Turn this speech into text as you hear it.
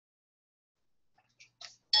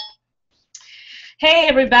Hey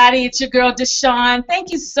everybody, it's your girl Deshawn.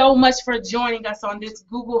 Thank you so much for joining us on this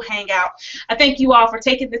Google Hangout. I thank you all for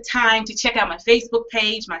taking the time to check out my Facebook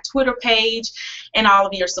page, my Twitter page, and all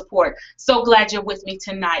of your support. So glad you're with me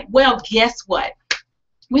tonight. Well, guess what?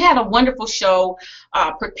 We had a wonderful show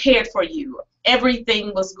prepared for you.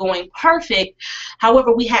 Everything was going perfect.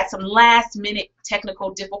 However, we had some last minute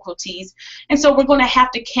technical difficulties, and so we're going to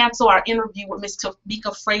have to cancel our interview with Ms.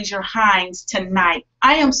 Tomiko Fraser-Hines tonight.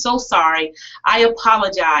 I am so sorry. I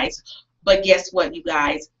apologize. But guess what, you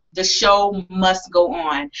guys? The show must go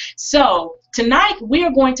on. So tonight we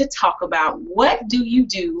are going to talk about what do you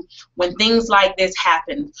do when things like this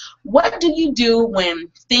happen? What do you do when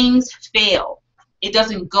things fail? It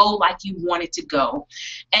doesn't go like you want it to go,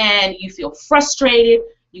 and you feel frustrated,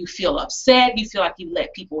 you feel upset, you feel like you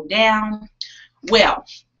let people down. Well,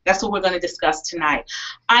 that's what we're going to discuss tonight.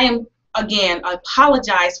 I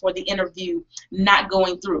apologize for the interview not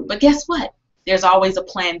going through, but guess what? There's always a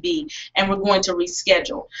plan B, and we're going to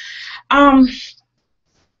reschedule.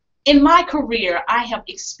 In my career, I have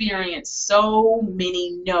experienced so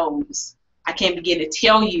many no's. I can't begin to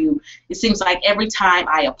tell you. It seems like every time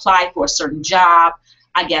I apply for a certain job,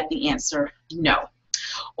 I get the answer no.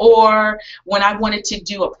 Or when I wanted to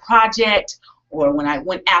do a project, or when I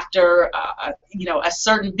went after a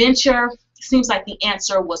certain venture, it seems like the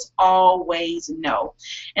answer was always no.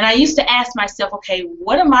 And I used to ask myself, okay,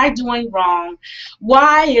 what am I doing wrong?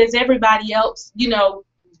 Why is everybody else,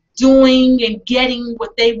 doing and getting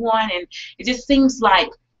what they want? And it just seems like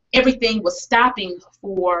everything was stopping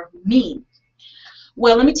for me.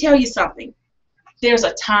 Well, let me tell you something. There's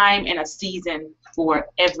a time and a season for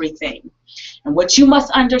everything. And what you must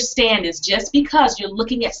understand is just because you're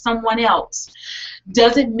looking at someone else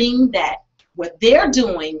doesn't mean that what they're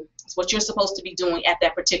doing is what you're supposed to be doing at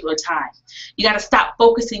that particular time. You got to stop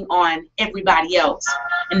focusing on everybody else.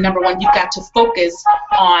 And number one, you've got to focus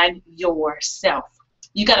on yourself.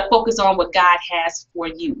 You got to focus on what God has for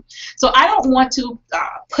you. So I don't want to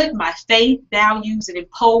put my faith values and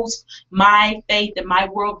impose my faith and my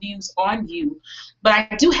worldviews on you, but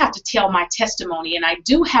I do have to tell my testimony, and I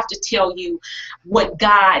do have to tell you what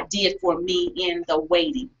God did for me in the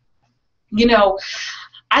waiting.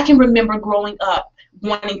 I can remember growing up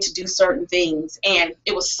wanting to do certain things, and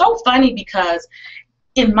it was so funny because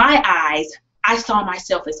in my eyes, I saw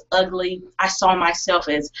myself as ugly. I saw myself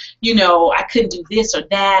as, I couldn't do this or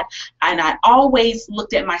that. And I always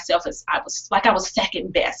looked at myself as I was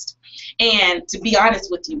second best. And to be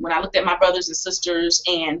honest with you, when I looked at my brothers and sisters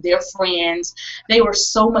and their friends, they were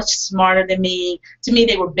so much smarter than me. To me,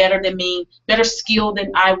 they were better than me, better skilled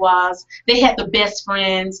than I was. They had the best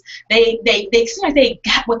friends. They seemed like they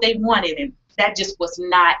got what they wanted, and that just was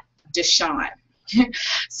not Deshawn.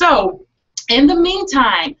 So in the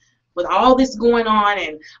meantime, with all this going on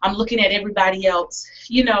and I'm looking at everybody else,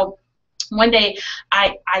 one day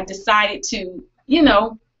I decided to,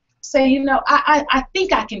 say, I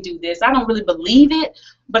think I can do this. I don't really believe it,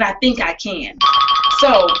 but I think I can.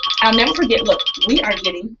 So I'll never forget, look, we are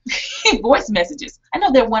getting voice messages. I know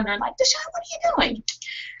they're wondering, like, Deshawn, what are you doing?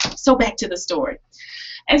 So back to the story.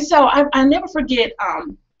 And so I'll never forget,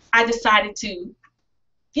 I decided to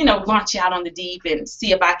launch out on the deep and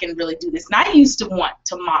see if I can really do this. And I used to want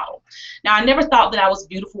to model. Now, I never thought that I was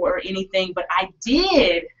beautiful or anything, but I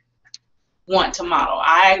did want to model.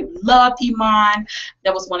 I loved Iman.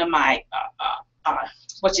 That was one of my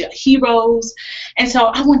heroes. And so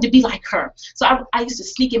I wanted to be like her. So I used to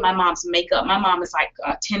sneak in my mom's makeup. My mom is like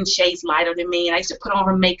 10 shades lighter than me, and I used to put on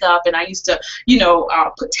her makeup, and I used to,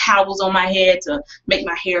 put towels on my head to make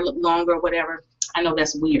my hair look longer or whatever. I know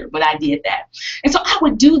that's weird, but I did that. And so I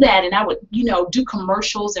would do that, and I would, do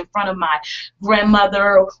commercials in front of my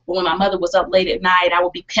grandmother, or when my mother was up late at night, I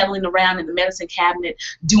would be pedaling around in the medicine cabinet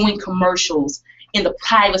doing commercials in the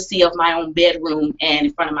privacy of my own bedroom and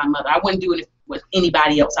in front of my mother. I wouldn't do it with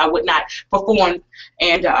anybody else. I would not perform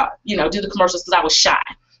and, do the commercials because I was shy.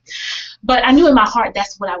 But I knew in my heart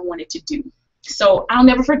that's what I wanted to do. So I'll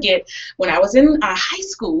never forget, when I was in high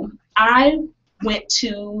school, I went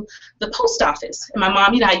to the post office. And my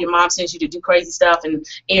mom, how your mom sends you to do crazy stuff and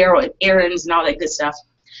errands and all that good stuff.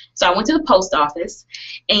 So I went to the post office,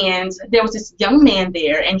 and there was this young man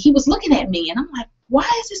there, and he was looking at me, and I'm like, why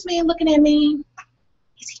is this man looking at me?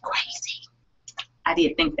 Is he crazy? I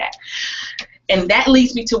did think that. And that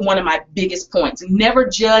leads me to one of my biggest points. Never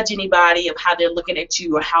judge anybody of how they're looking at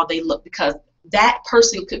you or how they look, because that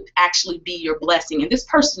person could actually be your blessing. And this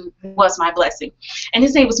person was my blessing. And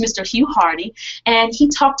his name was Mr. Hugh Hardy. And he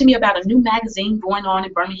talked to me about a new magazine going on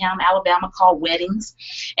in Birmingham, Alabama called Weddings.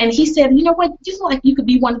 And he said, you know what, you look like you could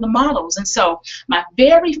be one of the models. And so my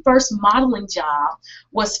very first modeling job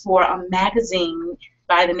was for a magazine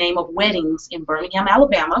by the name of Weddings in Birmingham,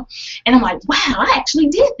 Alabama. And I'm like, wow, I actually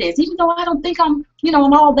did this, even though I don't think I'm, you know,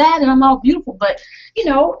 I'm all that and I'm all beautiful. But, you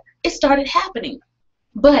know, it started happening.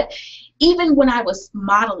 But even when I was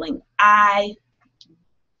modeling, I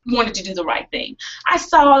wanted to do the right thing. I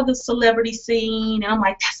saw the celebrity scene, and I'm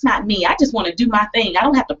like, that's not me. I just want to do my thing. I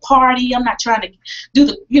don't have to party. I'm not trying to do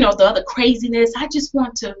the, you know, the other craziness. I just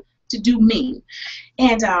want to do me.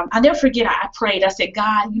 And I'll never forget, I prayed. I said,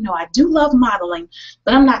 God, you know, I do love modeling,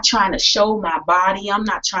 but I'm not trying to show my body. I'm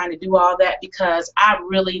not trying to do all that, because I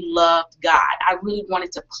really loved God. I really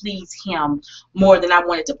wanted to please him more than I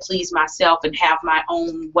wanted to please myself and have my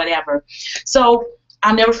own whatever. So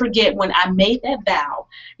I'll never forget when I made that vow.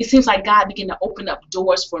 It seems like God began to open up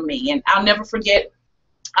doors for me. And I'll never forget,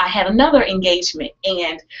 I had another engagement,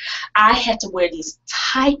 and I had to wear these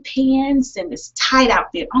tight pants and this tight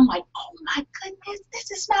outfit. I'm like, oh my goodness,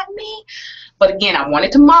 this is not me. But again, I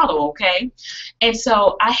wanted to model, okay? And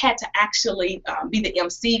so I had to actually be the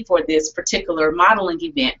MC for this particular modeling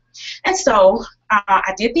event. And so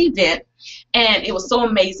I did the event, and it was so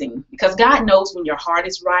amazing, because God knows when your heart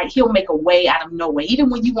is right, he'll make a way out of no way. Even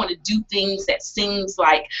when you want to do things that seems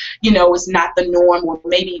like, you know, it's not the norm, or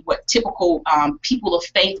maybe what typical people of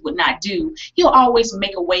faith would not do, he'll always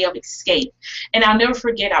make a way of escape. And I'll never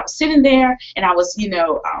forget, I was sitting there, and I was, you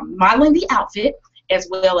know, modeling the outfit, as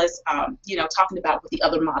well as, you know, talking about what the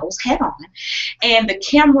other models had on. And the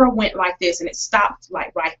camera went like this, and it stopped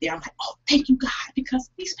like right there. I'm like, oh, thank you, God, because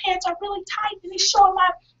these pants are really tight, and it's showing my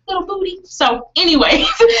little booty. So anyway,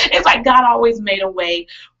 it's like God always made a way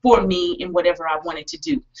for me in whatever I wanted to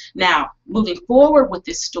do. Now, moving forward with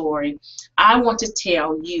this story, I want to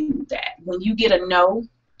tell you that when you get a no,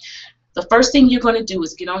 the first thing you're going to do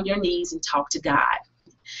is get on your knees and talk to God.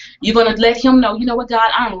 You're going to let him know, you know what, God,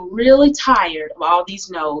 I'm really tired of all these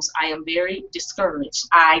no's. I am very discouraged.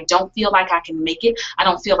 I don't feel like I can make it. I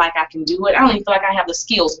don't feel like I can do it. I don't even feel like I have the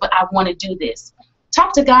skills, but I want to do this.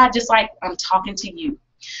 Talk to God just like I'm talking to you.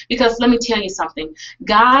 Because let me tell you something,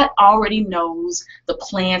 God already knows the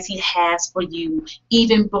plans he has for you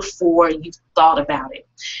even before you've thought about it.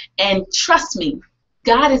 And trust me,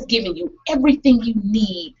 God has given you everything you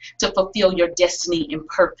need to fulfill your destiny and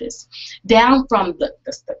purpose. Down from the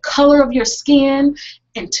color of your skin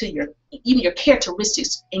and to even your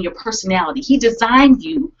characteristics and your personality. He designed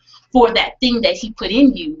you for that thing that he put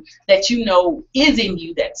in you that you know is in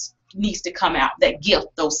you, that needs to come out, that gift,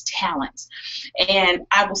 those talents. And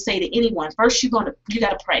I will say to anyone, first you got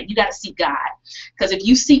to pray. You got to seek God. Because if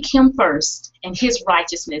you seek him first and his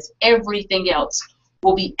righteousness, everything else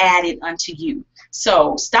will be added unto you.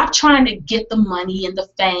 So stop trying to get the money and the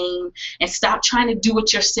fame, and stop trying to do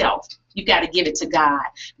it yourself. You got to give it to God,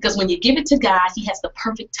 because when you give it to God, he has the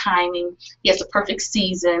perfect timing, he has the perfect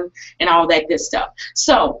season, and all that good stuff.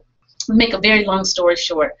 So make a very long story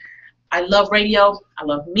short, I love radio, I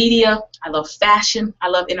love media, I love fashion, I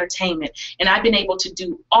love entertainment. And I've been able to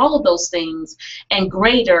do all of those things and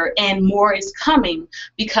greater, and more is coming,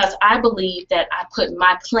 because I believe that I put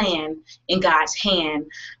my plan in God's hand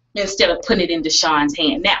instead of putting it in Deshaun's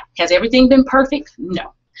hand. Now, has everything been perfect?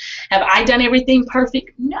 No. Have I done everything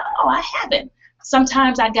perfect? No, I haven't.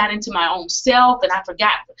 Sometimes I got into my own self and I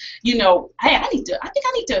forgot, you know, hey, I think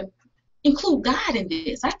I need to include God in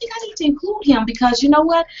this. I think I need to include him, because you know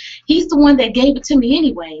what? He's the one that gave it to me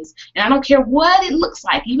anyways. And I don't care what it looks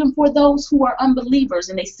like, even for those who are unbelievers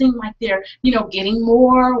and they seem like they're, you know, getting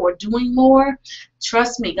more or doing more.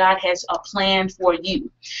 Trust me, God has a plan for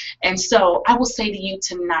you. And so I will say to you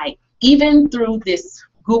tonight, even through this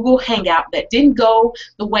Google Hangout that didn't go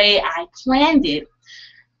the way I planned it,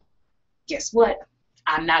 guess what?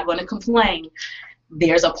 I'm not going to complain.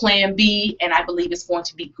 There's a plan B, and I believe it's going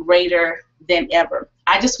to be greater than ever.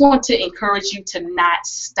 I just want to encourage you to not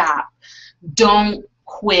stop. Don't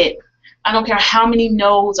quit. I don't care how many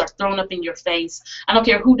no's are thrown up in your face. I don't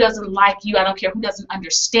care who doesn't like you. I don't care who doesn't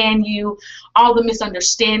understand you. All the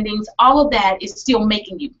misunderstandings, all of that is still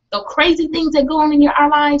making you. The crazy things that go on in our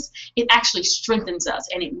lives, it actually strengthens us,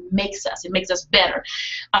 and it makes us better.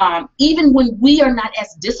 Even when we are not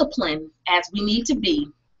as disciplined as we need to be,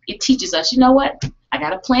 it teaches us, you know what? I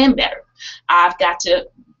got to plan better. I've got to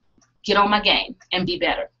get on my game and be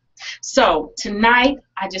better. So tonight,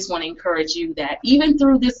 I just want to encourage you that even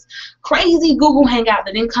through this crazy Google Hangout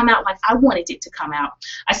that didn't come out like I wanted it to come out,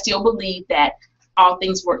 I still believe that all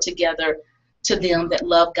things work together to them that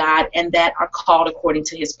love God and that are called according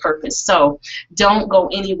to his purpose. So don't go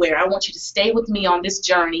anywhere. I want you to stay with me on this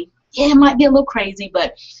journey. Yeah, it might be a little crazy,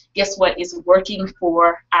 but guess what? It's working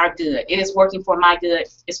for our good. It is working for my good.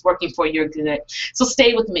 It's working for your good. So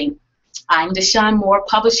stay with me. I'm Deshawn Moore,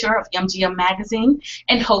 publisher of MGM Magazine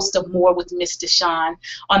and host of More with Miss Deshawn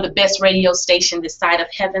on the best radio station this side of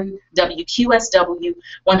heaven, WQSW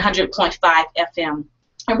 100.5 FM.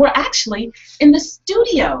 And we're actually in the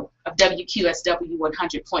studio of WQSW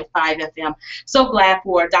 100.5 FM. So glad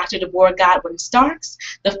for Dr. Deborah Godwin Starks,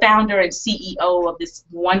 the founder and CEO of this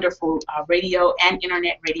wonderful radio and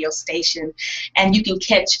internet radio station. And you can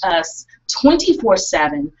catch us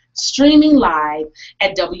 24/7 streaming live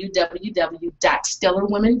at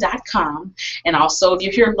www.stellarwomen.com. And also, if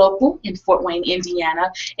you're here local in Fort Wayne,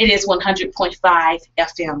 Indiana, it is 100.5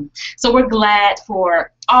 FM. So we're glad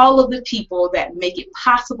for all of the people that make it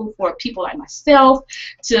possible for people like myself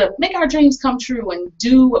to make our dreams come true and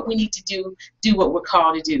do what we need to do what we're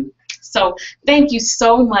called to do. So thank you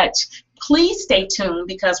so much. Please stay tuned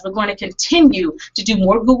because we're going to continue to do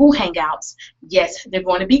more Google Hangouts. Yes, they're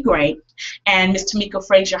going to be great. And Ms. Tomiko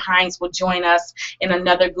Fraser-Hines will join us in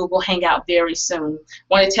another Google Hangout very soon. I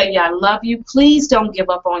want to tell you I love you. Please don't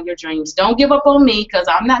give up on your dreams. Don't give up on me because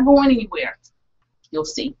I'm not going anywhere. You'll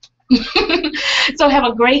see. So have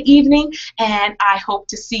a great evening, and I hope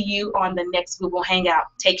to see you on the next Google Hangout.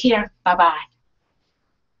 Take care. Bye-bye.